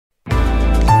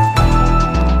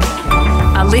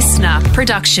listener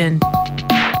production.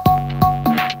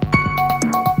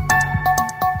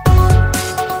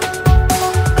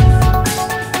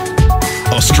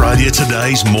 Australia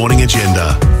Today's Morning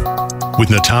Agenda with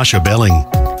Natasha Belling.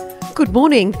 Good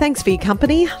morning. Thanks for your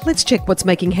company. Let's check what's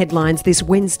making headlines this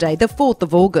Wednesday, the 4th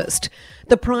of August.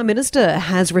 The Prime Minister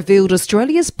has revealed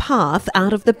Australia's path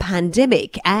out of the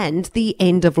pandemic and the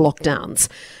end of lockdowns.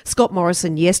 Scott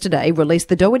Morrison yesterday released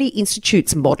the Doherty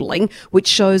Institute's modelling, which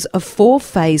shows a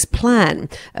 4-phase plan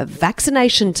of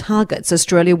vaccination targets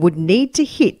Australia would need to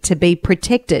hit to be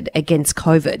protected against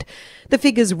COVID. The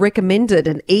figures recommended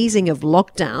an easing of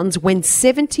lockdowns when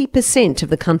 70% of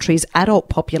the country's adult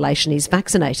population is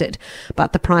vaccinated.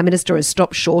 But the Prime Minister has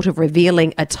stopped short of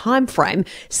revealing a timeframe,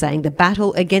 saying the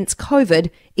battle against COVID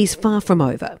is far from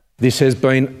over. This has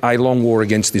been a long war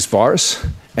against this virus,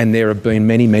 and there have been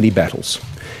many, many battles.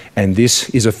 And this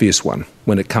is a fierce one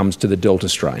when it comes to the Delta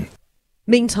strain.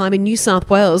 Meantime, in New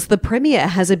South Wales, the Premier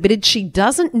has admitted she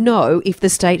doesn't know if the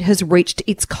state has reached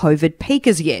its COVID peak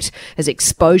as yet, as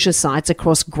exposure sites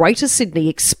across Greater Sydney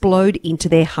explode into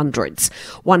their hundreds.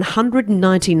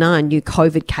 199 new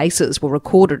COVID cases were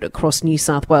recorded across New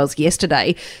South Wales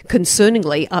yesterday.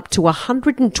 Concerningly, up to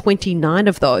 129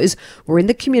 of those were in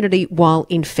the community while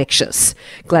infectious.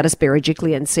 Gladys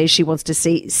Berejiklian says she wants to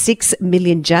see 6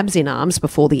 million jabs in arms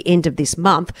before the end of this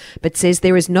month, but says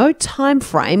there is no time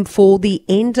frame for the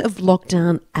end of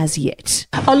lockdown as yet.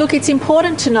 Oh, look, it's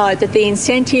important to note that the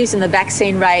incentives and the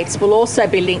vaccine rates will also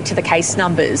be linked to the case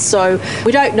numbers. So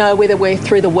we don't know whether we're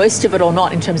through the worst of it or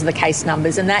not in terms of the case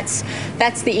numbers, and that's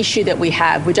the issue that we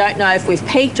have. We don't know if we've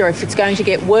peaked or if it's going to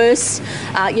get worse.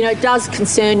 It does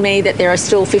concern me that there are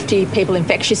still 50 people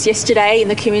infectious yesterday in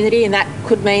the community, and that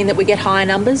could mean that we get higher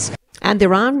numbers. And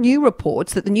there are new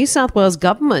reports that the New South Wales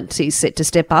government is set to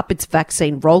step up its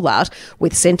vaccine rollout,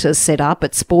 with centres set up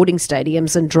at sporting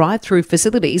stadiums and drive-through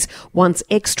facilities once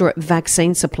extra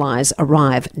vaccine supplies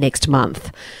arrive next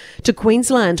month. To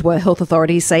Queensland, where health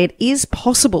authorities say it is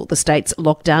possible the state's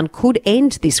lockdown could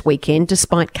end this weekend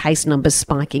despite case numbers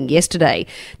spiking yesterday.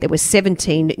 There were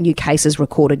 17 new cases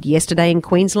recorded yesterday in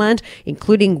Queensland,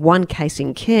 including one case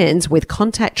in Cairns, with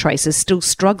contact tracers still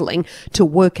struggling to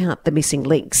work out the missing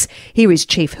links. Here is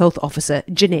Chief Health Officer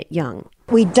Jeanette Young.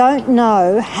 We don't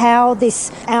know how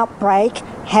this outbreak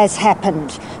has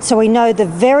happened. So we know the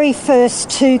very first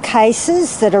 2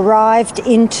 cases that arrived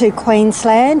into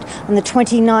Queensland on the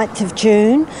 29th of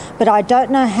June, but I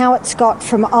don't know how it's got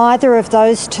from either of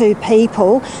those 2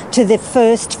 people to the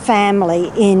first family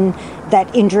in that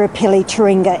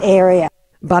Indooroopilly-Taringa area.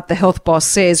 But the health boss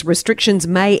says restrictions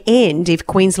may end if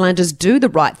Queenslanders do the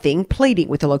right thing, pleading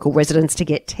with the local residents to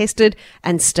get tested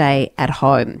and stay at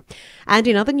home. And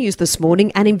in other news this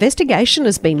morning, an investigation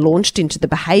has been launched into the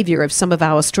behaviour of some of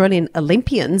our Australian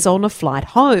Olympians on a flight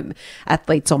home.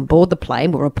 Athletes on board the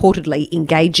plane were reportedly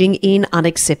engaging in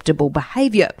unacceptable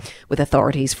behaviour, with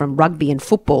authorities from rugby and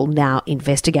football now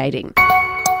investigating.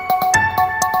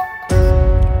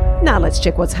 Now let's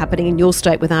check what's happening in your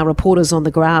state with our reporters on the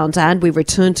ground, and we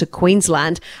return to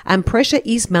Queensland, and pressure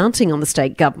is mounting on the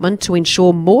state government to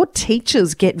ensure more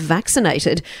teachers get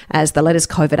vaccinated as the latest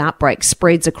COVID outbreak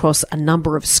spreads across a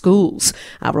number of schools.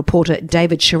 Our reporter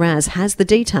David Shiraz has the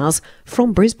details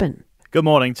from Brisbane. Good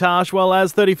morning, Tash. Well,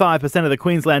 as 35% of the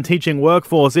Queensland teaching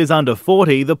workforce is under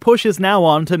 40, the push is now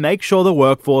on to make sure the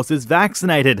workforce is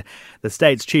vaccinated. The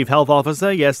state's chief health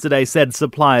officer yesterday said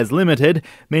supply is limited,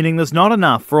 meaning there's not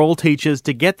enough for all teachers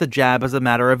to get the jab as a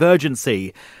matter of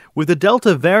urgency. With the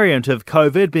Delta variant of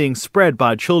COVID being spread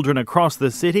by children across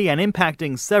the city and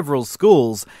impacting several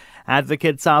schools,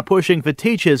 advocates are pushing for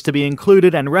teachers to be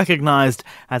included and recognised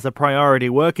as a priority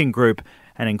working group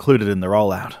and included in the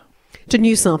rollout. To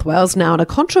New South Wales now, and a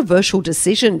controversial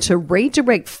decision to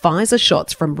redirect Pfizer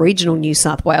shots from regional New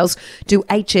South Wales to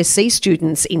HSC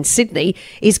students in Sydney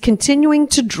is continuing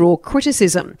to draw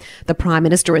criticism. The Prime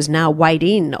Minister has now weighed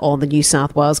in on the New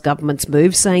South Wales government's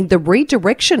move, saying the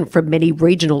redirection from many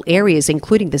regional areas,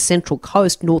 including the Central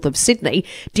Coast north of Sydney,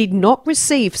 did not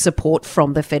receive support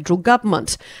from the federal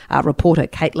government. Our reporter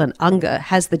Caitlin Unger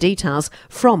has the details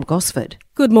from Gosford.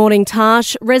 Good morning,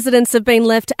 Tash. Residents have been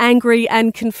left angry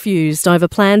and confused over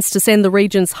plans to send the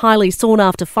region's highly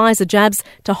sought-after Pfizer jabs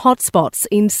to hotspots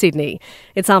in Sydney.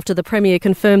 It's after the Premier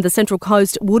confirmed the Central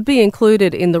Coast would be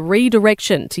included in the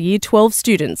redirection to Year 12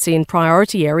 students in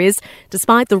priority areas,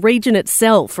 despite the region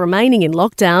itself remaining in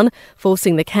lockdown,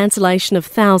 forcing the cancellation of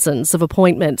thousands of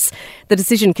appointments. The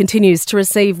decision continues to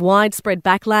receive widespread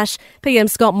backlash. PM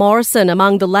Scott Morrison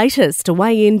among the latest to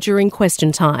weigh in during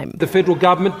question time. The federal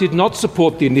government did not support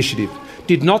the initiative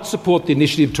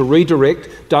to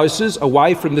redirect doses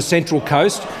away from the Central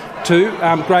Coast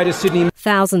to Greater Sydney.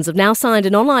 Thousands have now signed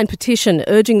an online petition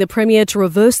urging the Premier to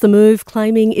reverse the move,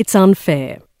 claiming it's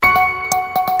unfair.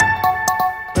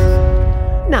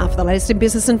 Now, for the latest in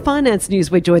business and finance news,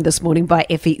 we're joined this morning by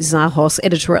Effie Zahos,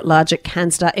 Editor-at-Large at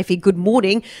Canstar. Effie, good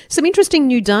morning. Some interesting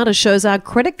new data shows our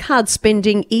credit card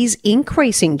spending is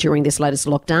increasing during this latest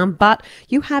lockdown, but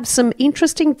you have some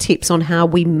interesting tips on how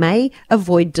we may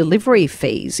avoid delivery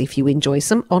fees if you enjoy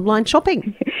some online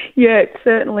shopping. Yeah, it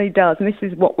certainly does. And this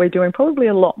is what we're doing probably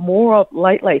a lot more of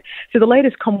lately. So the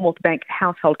latest Commonwealth Bank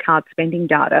household card spending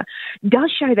data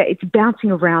does show that it's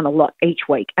bouncing around a lot each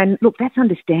week. And look, that's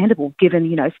understandable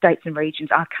given, states and regions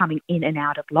are coming in and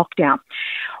out of lockdown.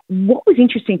 What was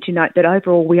interesting to note that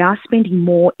overall we are spending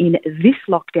more in this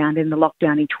lockdown than the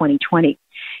lockdown in 2020.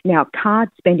 Now, card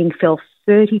spending fell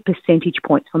 30 percentage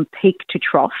points from peak to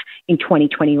trough in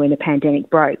 2020 when the pandemic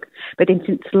broke. But then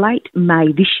since late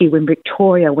May this year, when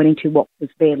Victoria went into what was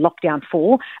their lockdown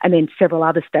 4 and then several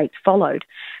other states followed,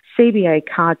 CBA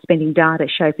card spending data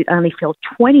shows it only fell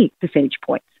 20 percentage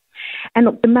points. And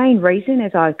look, the main reason,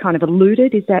 as I kind of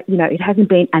alluded, is that, it hasn't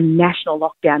been a national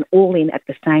lockdown all in at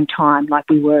the same time like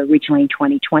we were originally in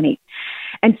 2020.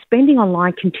 And spending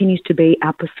online continues to be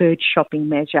our preferred shopping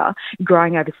measure,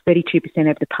 growing over 32%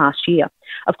 over the past year.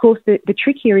 Of course, the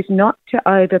trick here is not to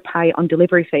overpay on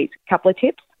delivery fees. A couple of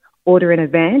tips. Order in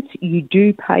advance. You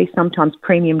do pay sometimes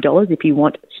premium dollars if you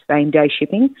want same-day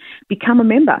shipping. Become a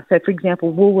member. So, for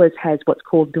example, Woolworths has what's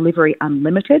called Delivery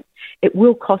Unlimited. It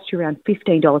will cost you around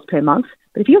 $15 per month.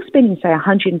 But if you're spending, say,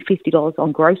 $150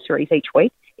 on groceries each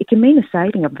week, it can mean a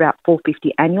saving of about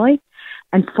 $450 annually.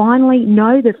 And finally,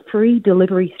 know the free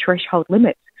delivery threshold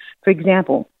limits. For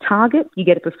example, Target, you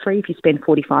get it for free if you spend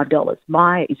 $45.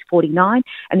 Myer is $49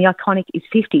 and the Iconic is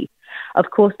 $50.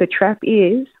 Of course, the trap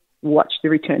is watch the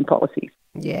return policies.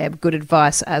 Yeah, good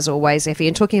advice as always, Effie.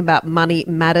 And talking about money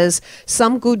matters,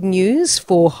 some good news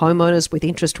for homeowners with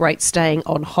interest rates staying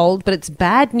on hold, but it's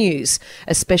bad news,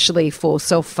 especially for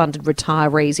self-funded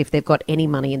retirees if they've got any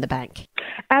money in the bank.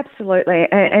 Absolutely.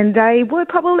 And they were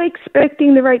probably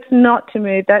expecting the rates not to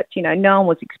move. That, no one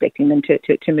was expecting them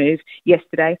to move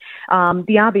yesterday. The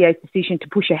RBA's decision to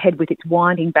push ahead with its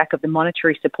winding back of the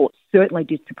monetary support certainly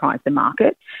did surprise the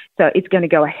market. So it's going to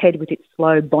go ahead with its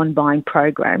slow bond buying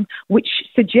program, which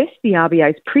suggests the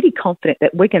RBA is pretty confident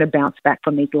that we're going to bounce back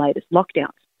from these latest lockdowns.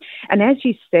 And as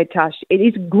you said, Tash, it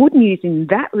is good news in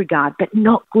that regard, but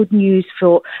not good news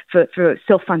for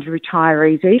self-funded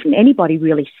retirees or even anybody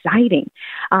really saving.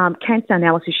 Canstar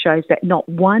analysis shows that not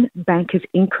one bank has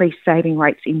increased saving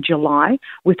rates in July,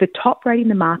 with the top rate in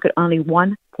the market only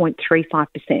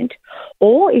 1.35%.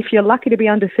 Or if you're lucky to be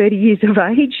under 30 years of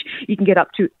age, you can get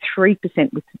up to 3%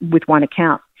 with one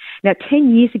account. Now,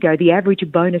 10 years ago, the average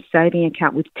bonus saving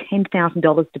account with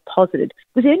 $10,000 deposited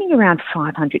was earning around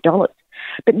 $500.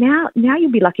 But now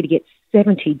you'll be lucky to get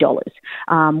 $70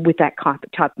 with that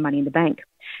type of money in the bank.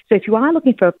 So if you are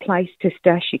looking for a place to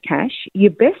stash your cash, your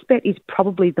best bet is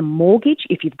probably the mortgage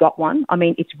if you've got one. I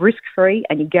mean, it's risk-free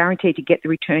and you're guaranteed to get the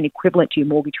return equivalent to your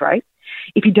mortgage rate.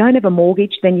 If you don't have a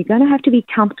mortgage, then you're going to have to be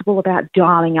comfortable about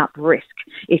dialing up risk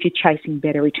if you're chasing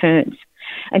better returns.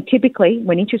 And typically,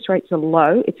 when interest rates are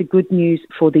low, it's a good news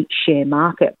for the share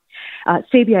market.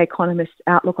 CBA economists'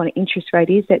 outlook on interest rate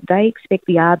is that they expect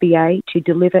the RBA to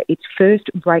deliver its first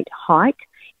rate hike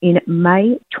in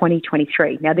May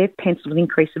 2023. Now, they've penciled an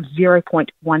increase of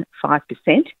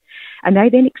 0.15%, and they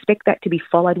then expect that to be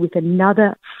followed with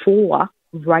another 4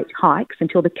 rate hikes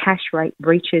until the cash rate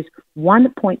reaches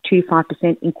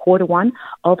 1.25% in quarter one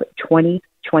of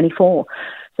 2024.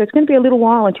 So it's going to be a little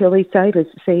while until these savers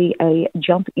see a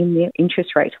jump in their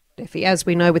interest rate. Effie, as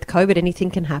we know with COVID, anything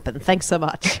can happen. Thanks so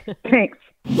much. Thanks.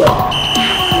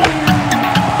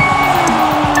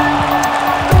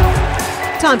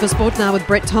 Time for sport now with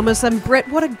Brett Thomas. And Brett,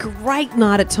 what a great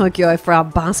night at Tokyo for our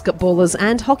basketballers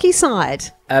and hockey side.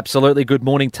 Absolutely. Good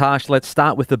morning, Tash. Let's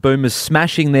start with the Boomers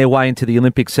smashing their way into the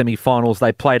Olympic semi-finals.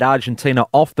 They played Argentina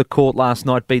off the court last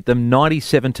night, beat them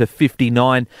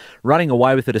 97-59, running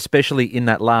away with it, especially in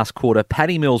that last quarter.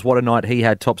 Paddy Mills, what a night he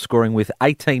had, top scoring with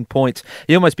 18 points.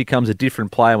 He almost becomes a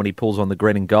different player when he pulls on the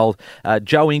green and gold.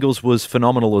 Joe Ingles was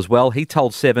phenomenal as well. He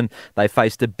told Seven they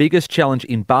face the biggest challenge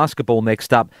in basketball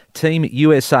next up, Team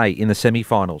USA in the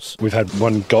semi-finals. We've had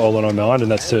one goal on our mind,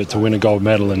 and that's to win a gold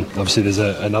medal, and obviously there's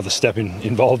another step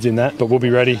involved involved in that, but we'll be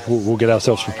ready. We'll get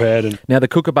ourselves prepared. And now the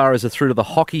Kookaburras are through to the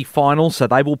hockey final, so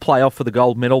they will play off for the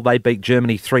gold medal. They beat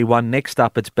Germany 3-1. Next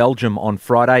up, it's Belgium on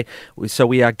Friday. So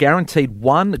we are guaranteed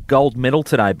one gold medal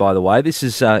today, by the way. This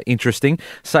is interesting.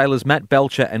 Sailors Matt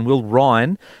Belcher and Will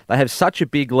Ryan, they have such a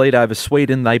big lead over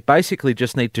Sweden, they basically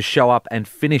just need to show up and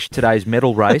finish today's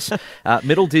medal race.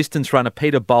 Middle distance runner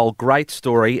Peter Bowl, great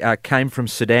story, came from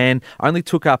Sudan, only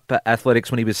took up athletics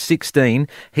when he was 16.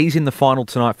 He's in the final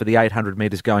tonight for the 800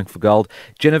 metres going for gold.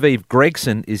 Genevieve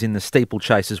Gregson is in the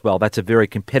steeplechase as well. That's a very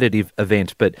competitive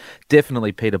event, but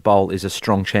definitely Peter Bowl is a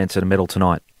strong chance at a medal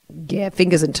tonight. Yeah,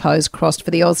 fingers and toes crossed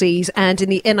for the Aussies. And in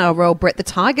the NRL, Brett, the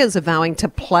Tigers are vowing to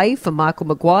play for Michael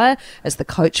Maguire as the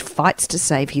coach fights to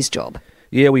save his job.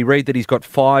 Yeah, we read that he's got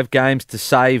 5 games to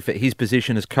save his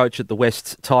position as coach at the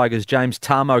West Tigers. James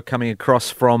Tarmo coming across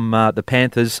from the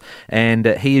Panthers, and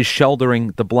he is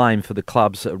shouldering the blame for the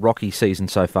club's rocky season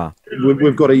so far.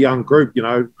 We've got a young group,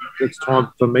 it's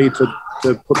time for me to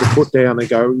put the foot down and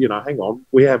go, hang on,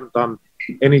 we haven't done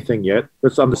anything yet.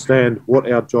 Let's understand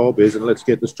what our job is and let's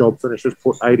get this job finished. Let's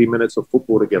put 80 minutes of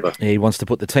football together. He wants to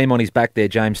put the team on his back there,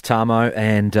 James Tarmo,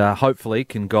 and hopefully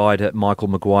can guide Michael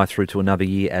Maguire through to another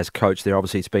year as coach there.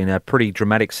 Obviously, it's been a pretty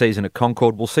dramatic season at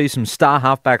Concord. We'll see some star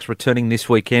halfbacks returning this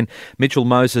weekend. Mitchell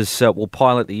Moses will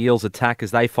pilot the Eels attack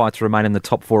as they fight to remain in the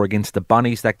top 4 against the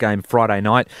Bunnies. That game Friday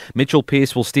night. Mitchell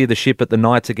Pearce will steer the ship at the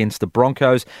Knights against the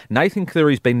Broncos. Nathan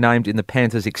Cleary's been named in the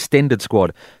Panthers' extended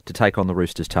squad to take on the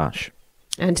Roosters. Tash.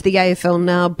 And to the AFL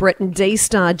now, Breton D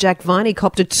star Jack Viney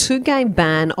copped a 2-game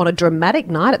ban on a dramatic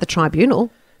night at the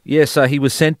tribunal. Yeah, so he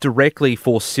was sent directly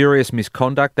for serious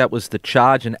misconduct. That was the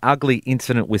charge, an ugly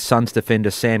incident with Suns defender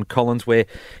Sam Collins, where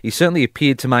he certainly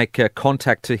appeared to make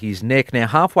contact to his neck. Now,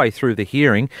 halfway through the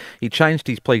hearing, he changed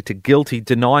his plea to guilty,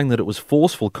 denying that it was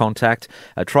forceful contact.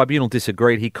 A tribunal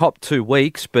disagreed. He copped 2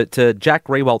 weeks, but Jack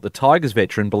Riewoldt, the Tigers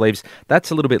veteran, believes that's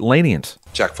a little bit lenient.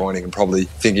 Jack Viney can probably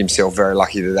think himself very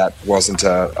lucky that wasn't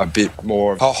a bit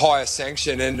more of a higher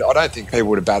sanction, and I don't think people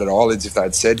would have batted eyelids if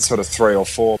they'd said sort of 3 or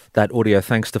 4. That audio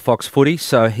thanks to Fox Footy,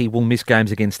 so he will miss games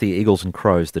against the Eagles and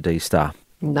Crows, the D-Star.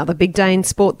 Another big day in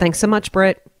sport. Thanks so much,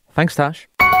 Brett. Thanks, Tash.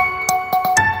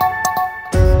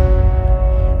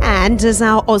 And as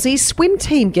our Aussie swim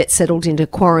team gets settled into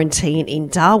quarantine in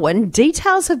Darwin,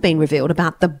 details have been revealed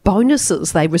about the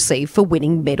bonuses they receive for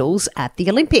winning medals at the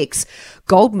Olympics.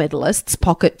 Gold medalists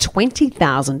pocket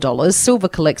 $20,000, silver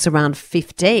collects around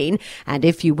 $15,000, and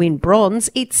if you win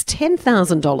bronze, it's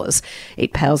 $10,000.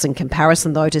 It pales in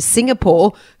comparison, though, to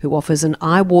Singapore, who offers an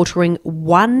eye-watering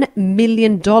 $1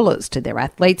 million to their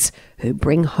athletes who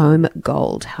bring home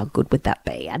gold. How good would that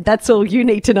be? And that's all you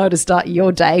need to know to start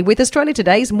your day with Australia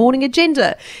Today's Morning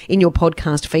Agenda in your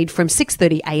podcast feed from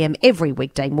 6:30am every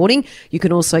weekday morning. You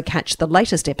can also catch the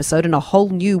latest episode in a whole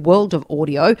new world of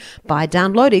audio by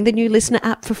downloading the new Listener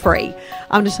app for free.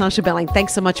 I'm Natasha Belling.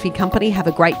 Thanks so much for your company. Have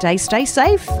a great day. Stay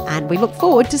safe. And we look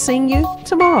forward to seeing you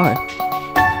tomorrow.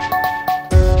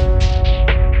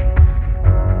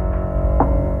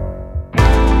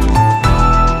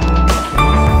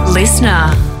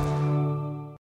 Listener.